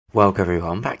Welcome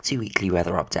everyone back to weekly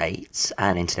weather updates,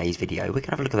 and in today's video we're going to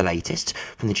have a look at the latest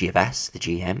from the GFS, the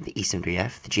GM, the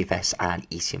ECMWF, the GFS and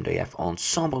ECMWF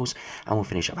Ensembles, and we'll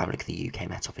finish up having a look at the UK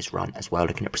Met Office run as well,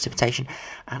 looking at precipitation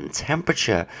and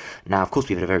temperature. Now of course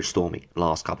we've had a very stormy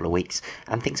last couple of weeks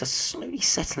and things are slowly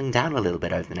settling down a little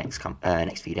bit over the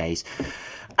next few days.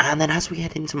 And then as we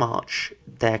head into March,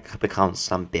 there becomes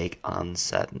some big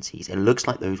uncertainties. It looks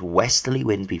like those westerly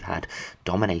winds we've had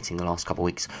dominating the last couple of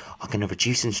weeks are going to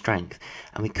reduce in strength,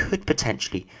 and we could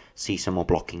potentially see some more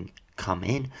blocking come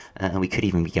in, and we could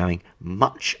even be going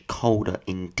much colder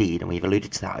indeed, and we've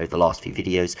alluded to that over the last few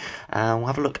videos. We'll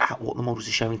have a look at what the models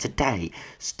are showing today.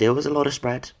 Still there's a lot of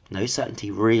spread, no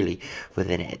certainty really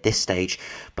within it at this stage,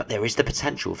 but there is the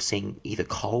potential of seeing either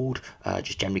cold,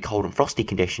 just generally cold and frosty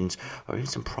conditions, or even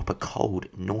some proper cold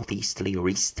northeasterly or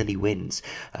easterly winds,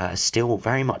 still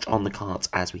very much on the cards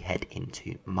as we head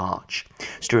into March.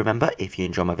 So do remember, if you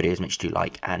enjoy my videos, make sure to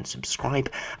like and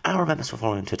subscribe, and remember to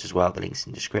follow on Twitter as well, the link's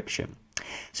in the description.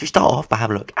 So we start off by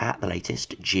having a look at the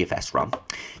latest GFS run.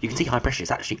 You can see high pressure is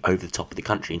actually over the top of the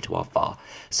country into our far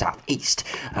southeast.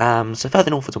 So further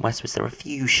northwards and westwards there are a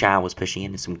few showers pushing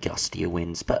in and some gustier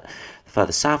winds, but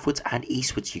further southwards and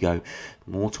eastwards you go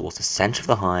more towards the centre of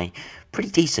the high. Pretty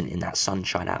decent in that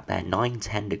sunshine out there,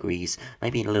 9-10 degrees,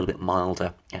 maybe a little bit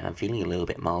milder, feeling a little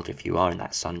bit milder if you are in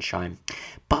that sunshine.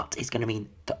 But it's going to mean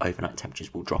that overnight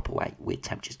temperatures will drop away, with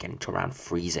temperatures getting to around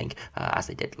freezing as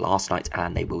they did last night,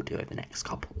 and they will do over the next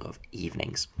couple of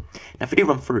evenings. Now if we do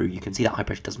run through, you can see that high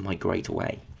pressure does migrate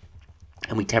away,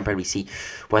 and we temporarily see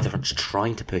weather fronts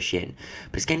trying to push in,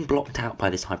 but it's getting blocked out by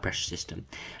this high pressure system,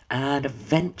 and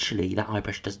eventually that high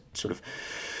pressure does sort of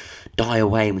die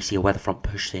away, and we see a weather front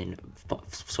push in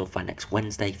sort of by next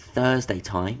Wednesday, Thursday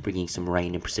time, bringing some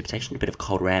rain and precipitation, a bit of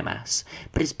colder air mass.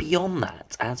 But it's beyond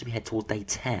that as we head towards day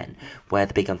 10 where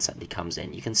the big uncertainty comes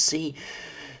in. You can see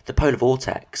the polar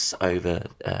vortex over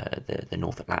the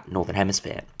northern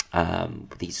hemisphere,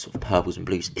 these sort of purples and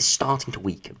blues, is starting to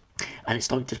weaken, and it's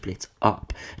starting to split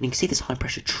up, and you can see this high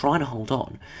pressure trying to hold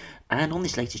on. And on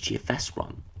this latest GFS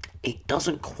run, it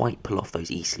doesn't quite pull off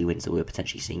those easterly winds that we were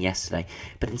potentially seeing yesterday,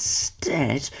 but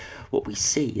instead what we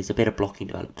see is a bit of blocking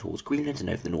developed towards Greenland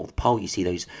and over the North Pole. You see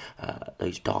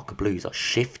those darker blues are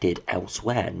shifted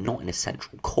elsewhere, not in a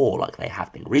central core like they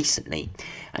have been recently,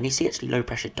 and you see actually low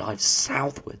pressure dives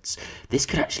southwards. This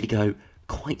could actually go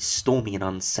quite stormy and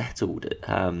unsettled,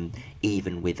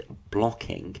 even with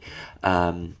blocking.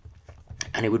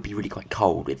 And it would be really quite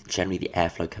cold, with generally the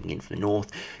airflow coming in from the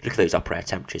north. Look at those upper air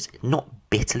temperatures, not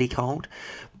bitterly cold,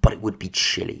 but it would be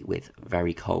chilly with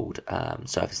very cold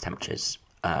surface temperatures,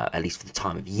 at least for the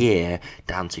time of year,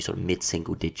 down to sort of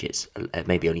mid-single digits,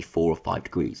 maybe only 4 or 5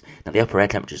 degrees. Now the upper air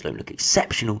temperatures don't look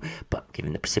exceptional, but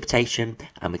given the precipitation,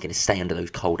 and we're going to stay under those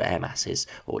colder air masses,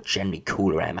 or generally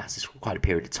cooler air masses for quite a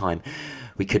period of time,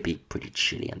 we could be pretty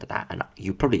chilly under that, and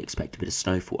you probably expect a bit of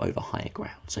snowfall over higher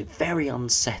ground. So very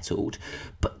unsettled,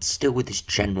 but still with this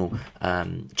general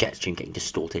jet stream getting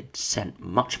distorted, sent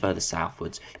much further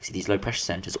southwards. You see these low pressure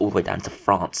centres all the way down to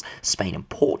France, Spain and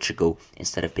Portugal,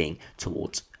 instead of being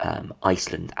towards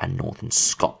Iceland and northern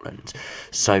Scotland.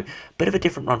 So a bit of a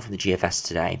different run from the GFS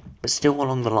today, but still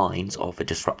along the lines of a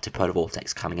disruptive polar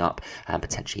vortex coming up and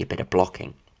potentially a bit of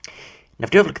blocking. Now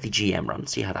if we have a look at the GM run,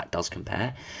 see how that does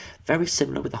compare. Very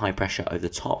similar with the high pressure over the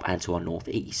top and to our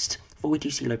northeast. But we do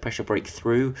see low pressure break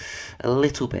through a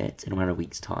little bit in around a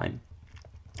week's time.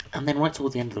 And then right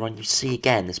towards the end of the run, you see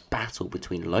again this battle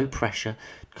between low pressure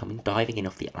diving in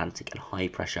off the Atlantic and high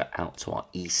pressure out to our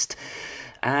east.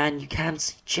 And you can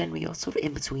see generally you're sort of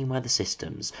in between weather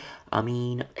systems. I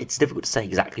mean, it's difficult to say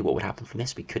exactly what would happen from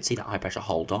this. We could see that high pressure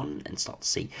hold on and start to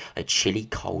see a chilly,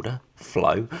 colder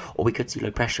flow, or we could see low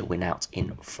pressure win out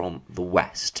in from the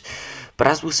west. But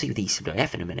as we'll see with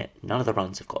ECMWF in a minute, none of the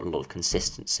runs have got a lot of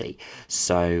consistency.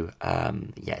 So,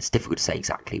 yeah, it's difficult to say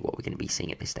exactly what we're going to be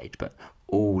seeing at this stage, but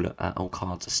all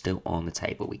cards are still on the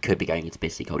table. We could be going into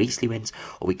bitterly cold easterly winds,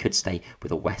 or we could stay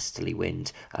with a westerly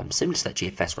wind, similar to that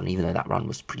GFS run. Even though that run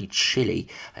was pretty chilly,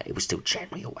 it was still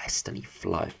generally a westerly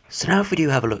flow. So now if we do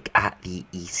have a look at the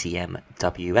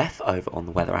ECMWF over on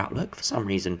the weather outlook, for some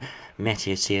reason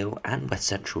Meteoseal and West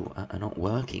Central are not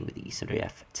working with the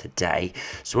ECMWF today.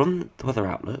 So on the weather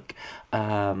outlook,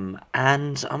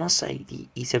 and I must say the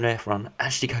ECMWF run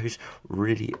actually goes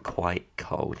really quite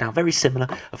cold. Now very similar,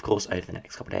 of course, over the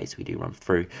next couple of days we do run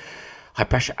through high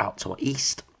pressure out to our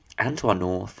east and to our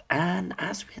north, and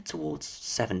as we head towards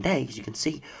 7 days, you can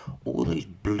see all those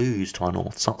blues to our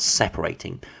north start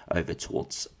separating over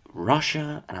towards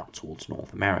Russia and out towards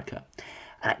North America.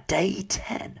 And at day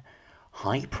 10,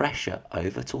 high pressure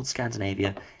over towards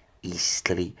Scandinavia,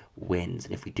 easterly winds.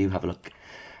 And if we do have a look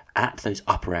at those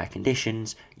upper air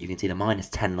conditions, you can see the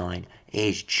 -10 line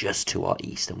is just to our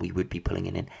east, and we would be pulling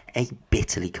in a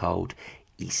bitterly cold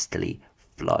easterly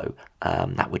flow.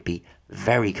 That would be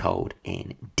very cold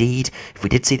indeed if we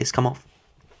did see this come off.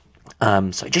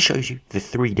 So it just shows you the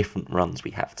three different runs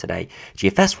we have today.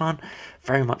 GFS run,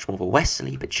 very much more of a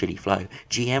westerly but chilly flow.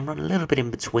 GM run, a little bit in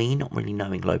between, not really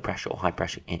knowing low pressure or high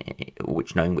pressure,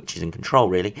 knowing which is in control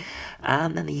really.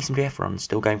 And then the ECMWF run,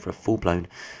 still going for a full-blown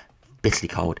bitterly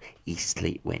cold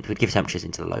easterly wind. We'd give temperatures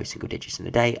into the low single digits in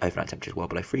the day, overnight temperatures well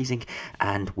below freezing,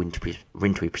 and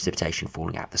wintry precipitation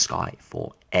falling out of the sky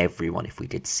for everyone if we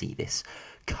did see this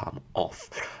come off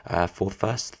for the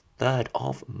first 3rd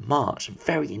of March.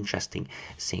 Very interesting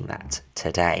seeing that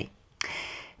today.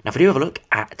 Now, if we do have a look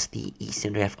at the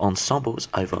ECMWF Ensembles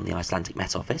over on the Icelandic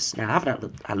Met Office, now I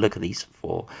haven't had a look at these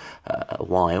for a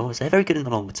while, so they're very good in the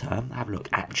longer term. Have a look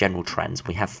at general trends.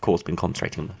 We have, of course, been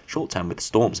concentrating on the short term with the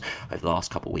storms over the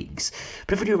last couple of weeks.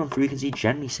 But if we do run through, you can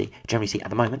generally see at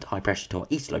the moment high pressure to our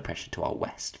east, low pressure to our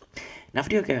west. Now, if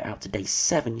we do go out to day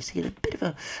 7, you see a bit of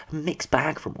a mixed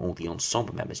bag from all the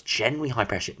ensemble members. Generally high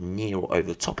pressure near or over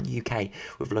the top of the UK,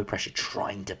 with low pressure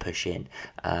trying to push in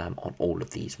on all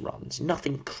of these runs.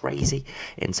 Nothing crazy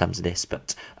in terms of this,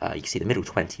 but you can see the middle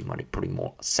 20 running probably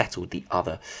more settled. The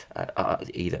other,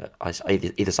 either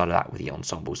side of that with the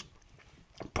ensembles,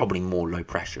 probably more low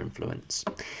pressure influence.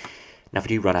 Now, if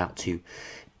we do run out to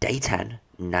day 10,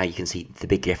 now you can see the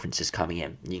big differences coming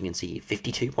in. You can see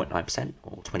 52.9%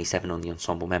 or 27 on the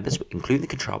ensemble members, including the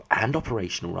control and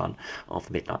operational run of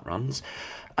the midnight runs.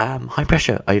 High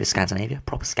pressure over Scandinavia,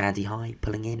 proper Scandi high,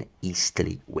 pulling in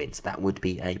easterly winds. That would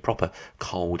be a proper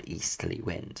cold easterly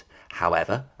wind.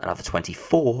 However, another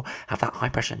 24 have that high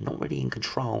pressure not really in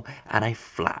control and a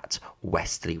flat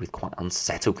westerly with quite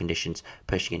unsettled conditions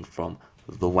pushing in from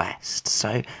the west.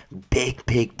 So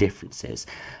big differences.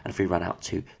 And if we run out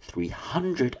to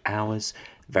 300 hours,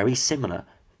 very similar.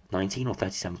 19 or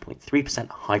 37.3%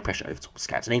 high pressure over top of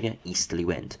Scandinavia, easterly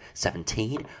wind.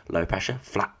 17 low pressure,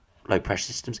 flat low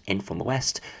pressure systems in from the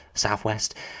west,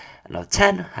 southwest. Another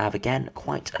 10 have again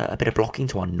quite a bit of blocking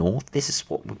to our north. This is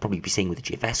what we'll probably be seeing with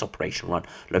the GFS Operational Run.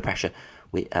 Low pressure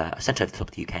with centre over the top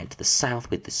of the UK into the south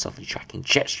with the southerly tracking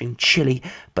jet stream, chilly,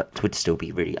 but would still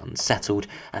be really unsettled.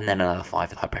 And then another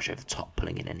 5 with high pressure over the top,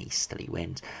 pulling in an easterly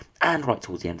wind. And right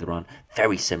towards the end of the run,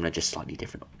 very similar, just slightly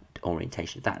different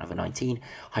orientation of that. Another 19,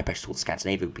 high pressure towards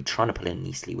Scandinavia would be trying to pull in an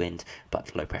easterly wind,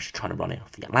 but low pressure trying to run in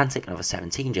off the Atlantic. Another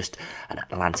 17, just an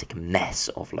Atlantic mess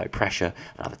of low pressure.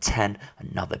 Another 10,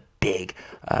 another big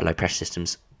low pressure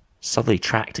systems southerly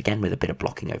tracked again with a bit of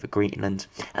blocking over Greenland.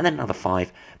 And then another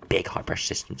 5, big high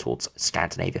pressure system towards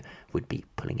Scandinavia would be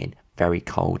pulling in very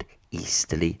cold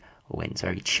easterly winds,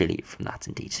 very chilly from that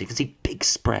indeed. So you can see big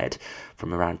spread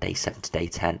from around day 7 to day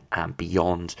 10 and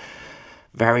beyond.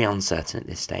 Very uncertain at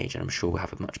this stage, and I'm sure we'll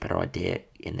have a much better idea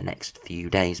in the next few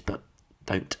days, but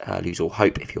don't lose all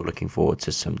hope if you're looking forward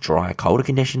to some drier, colder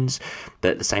conditions,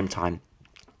 but at the same time,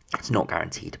 it's not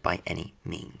guaranteed by any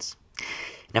means.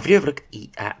 Now, if we do have a look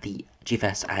at the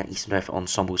GFS and ECMWF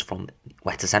ensembles from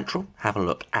wet to central, have a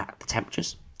look at the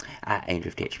temperatures at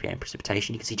 850 HPA and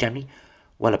precipitation. You can see generally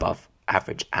well above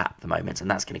average at the moment,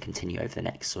 and that's going to continue over the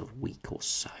next sort of week or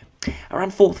so.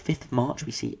 Around 4th, 5th of March,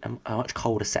 we see a much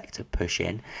colder sector push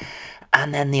in,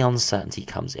 and then the uncertainty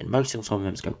comes in. Most ensemble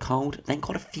members go cold, then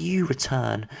quite a few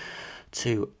return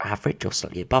to average or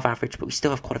slightly above average, but we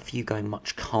still have quite a few going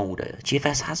much colder.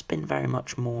 GFS has been very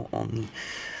much more on the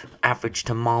average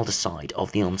to milder side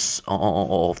of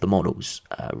the models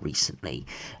recently,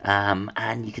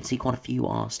 and you can see quite a few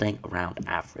are staying around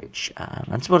average,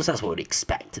 and to be honest, that's what we'd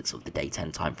expect at sort of the day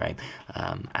 10 time frame,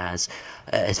 as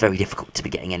it's very difficult to be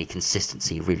getting any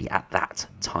consistency really at that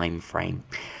time frame.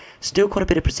 Still quite a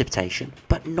bit of precipitation,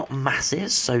 but not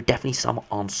massive, so definitely some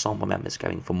ensemble members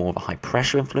going for more of a high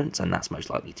pressure influence, and that's most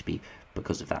likely to be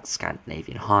because of that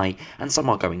Scandinavian high, and some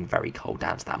are going very cold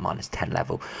down to that -10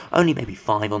 level. Only maybe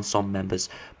 5 ensemble members,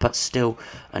 but still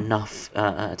enough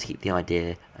to keep the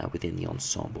idea within the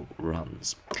ensemble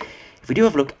runs. If we do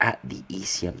have a look at the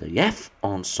ECMWF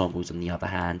ensembles on the other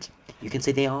hand, you can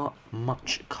see they are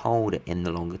much colder in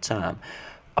the longer term.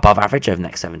 Above average over the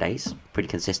next 7 days, pretty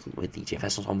consistent with the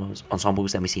GFS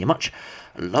ensembles. Then we see a much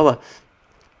lower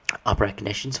upper air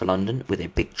conditions for London with a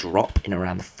big drop in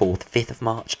around the 4th, 5th of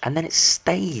March, and then it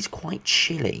stays quite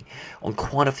chilly on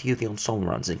quite a few of the ensemble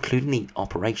runs, including the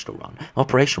operational run.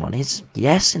 Operational run is,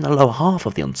 yes, in the lower half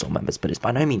of the ensemble members, but it's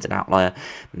by no means an outlier.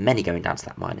 Many going down to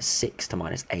that -6 to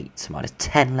 -8 to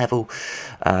 -10 level,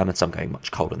 and some going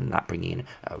much colder than that, bringing in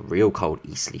a real cold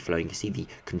easterly flow. You can see the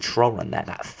control run there,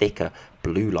 that thicker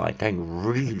blue line, going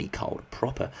really cold,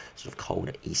 proper sort of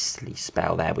cold easterly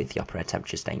spell there, with the upper air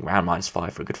temperature staying around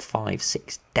 -5 for a good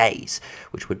 5-6 days,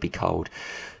 which would be cold.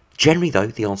 Generally, though,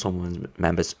 the ensemble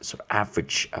members sort of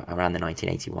average around the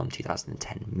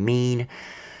 1981-2010 mean.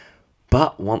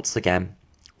 But once again,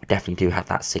 we definitely do have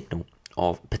that signal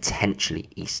of potentially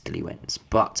easterly winds,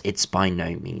 but it's by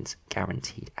no means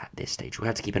guaranteed at this stage. We'll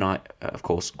have to keep an eye, of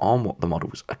course, on what the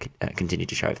models continue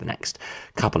to show over the next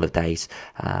couple of days,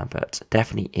 but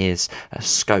definitely is a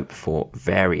scope for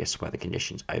various weather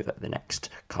conditions over the next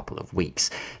couple of weeks.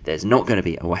 There's not going to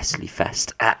be a westerly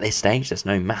fest at this stage. There's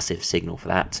no massive signal for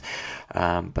that,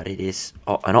 but it is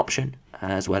an option,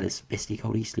 as well as misty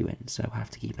cold easterly winds, so we'll have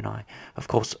to keep an eye, of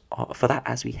course, for that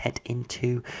as we head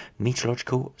into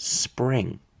meteorological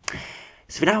spring.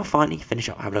 So we now finally finish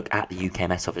up, have a look at the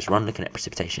UKMS office run, looking at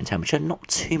precipitation and temperature. Not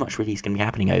too much really is going to be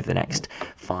happening over the next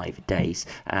 5 days,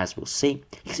 as we'll see. You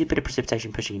can see a bit of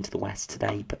precipitation pushing into the west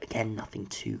today, but again, nothing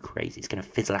too crazy. It's going to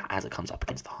fizzle out as it comes up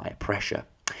against the higher pressure.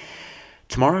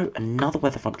 Tomorrow, another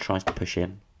weather front tries to push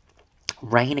in.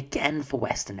 Rain again for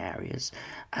western areas,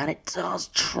 and it does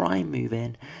try and move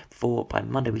in. By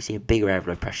Monday we see a bigger area of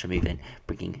low pressure move in,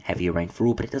 bringing heavier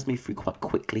rainfall, but it does move through quite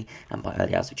quickly, and by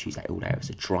early hours of Tuesday all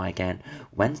areas are dry again.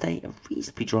 Wednesday, a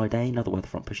reasonably dry day, another weather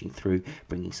front pushing through,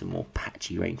 bringing some more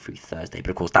patchy rain through Thursday,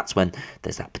 but of course that's when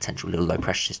there's that potential little low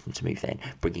pressure system to move in,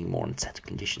 bringing more unsettled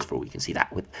conditions for all. You can see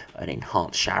that with an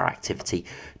enhanced shower activity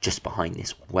just behind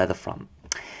this weather front.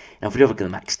 Now, if we look at the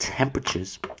max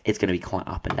temperatures, it's going to be quite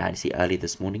up and down. You see, earlier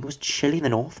this morning it was chilly in the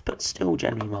north, but still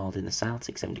generally mild in the south,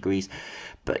 6-7 degrees.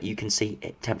 But you can see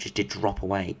temperatures did drop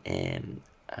away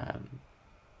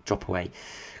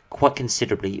quite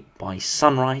considerably by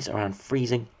sunrise, around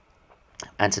freezing.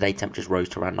 And today temperatures rose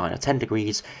to around 9 or 10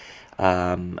 degrees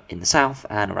in the south,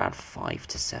 and around 5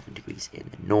 to 7 degrees in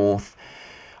the north.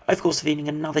 Of course, feeling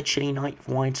another chilly night,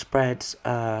 widespread,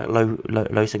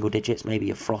 low single digits, maybe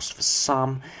a frost for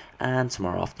some, and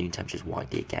tomorrow afternoon temperatures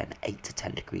widely again, 8 to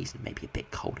 10 degrees, and maybe a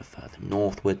bit colder further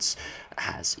northwards,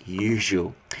 as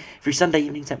usual. Through Sunday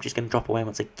evening, temperatures going to drop away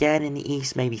once again in the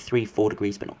east, maybe 3-4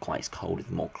 degrees, but not quite as cold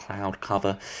with more cloud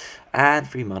cover. And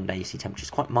through Monday, you see temperatures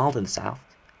quite mild in the south,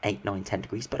 8, 9, 10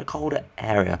 degrees, but a colder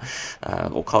area,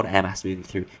 or colder air mass moving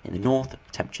through in the north,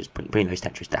 temperatures bring those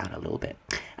temperatures down a little bit.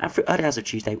 And for early hours of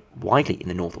Tuesday, widely in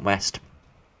the north and west,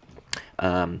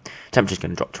 temperatures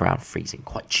going to drop to around freezing,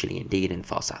 quite chilly indeed, in the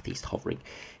far southeast, hovering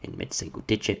in mid-single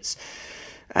digits.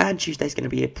 And Tuesday's going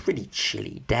to be a pretty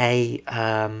chilly day,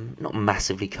 not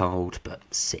massively cold, but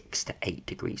 6 to 8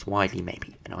 degrees widely,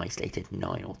 maybe an isolated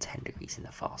 9 or 10 degrees in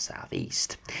the far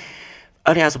southeast.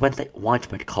 Early hours of Wednesday,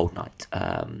 widespread cold night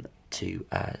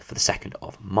for the 2nd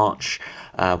of March,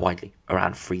 widely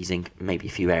around freezing, maybe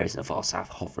a few areas in the far south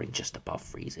hovering just above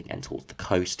freezing and towards the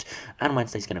coast. And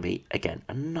Wednesday's going to be, again,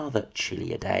 another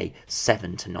chillier day,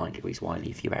 7 to 9 degrees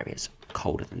widely, a few areas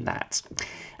colder than that.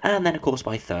 And then, of course,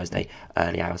 by Thursday,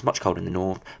 early hours, much colder in the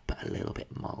north, but a little bit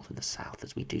mild in the south,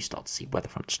 as we do start to see weather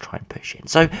fronts try and push in.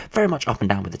 So, very much up and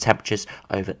down with the temperatures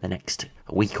over the next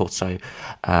week or so.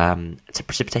 To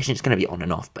precipitation, it's going to be on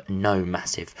and off, but no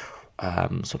massive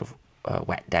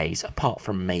wet days, apart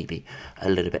from maybe a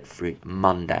little bit through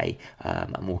Monday,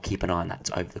 and we'll keep an eye on that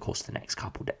over the course of the next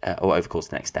over the course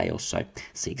of the next day or so,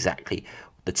 see exactly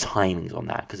the timings on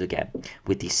that, because again,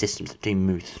 with these systems that do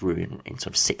move through in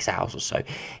sort of 6 hours or so,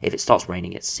 if it starts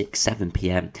raining at 6-7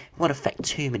 p.m, it won't affect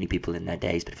too many people in their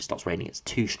days, but if it starts raining at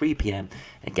 2-3 p.m,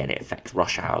 again, it affects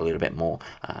rush hour a little bit more,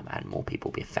 and more people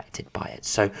will be affected by it.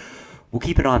 So we'll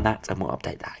keep an eye on that, and we'll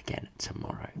update that again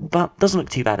tomorrow. But doesn't look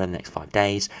too bad in the next 5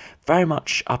 days. Very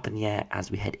much up in the air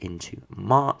as we head into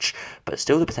March, but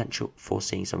still the potential for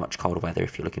seeing some much colder weather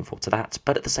if you're looking forward to that.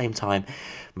 But at the same time,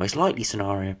 most likely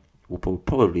scenario will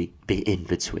probably be in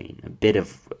between. A bit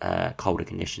of colder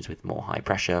conditions with more high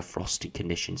pressure, frosty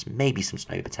conditions, maybe some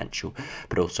snow potential,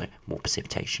 but also more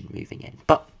precipitation moving in.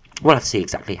 But we'll have to see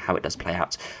exactly how it does play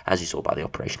out. As you saw by the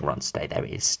operational runs today, there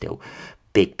is still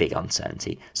big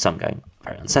uncertainty. Some going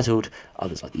very unsettled,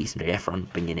 others like the ECMWF run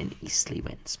bringing in easterly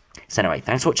winds. So anyway,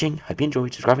 thanks for watching, hope you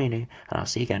enjoyed, subscribe if you're new, and I'll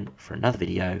see you again for another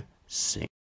video soon.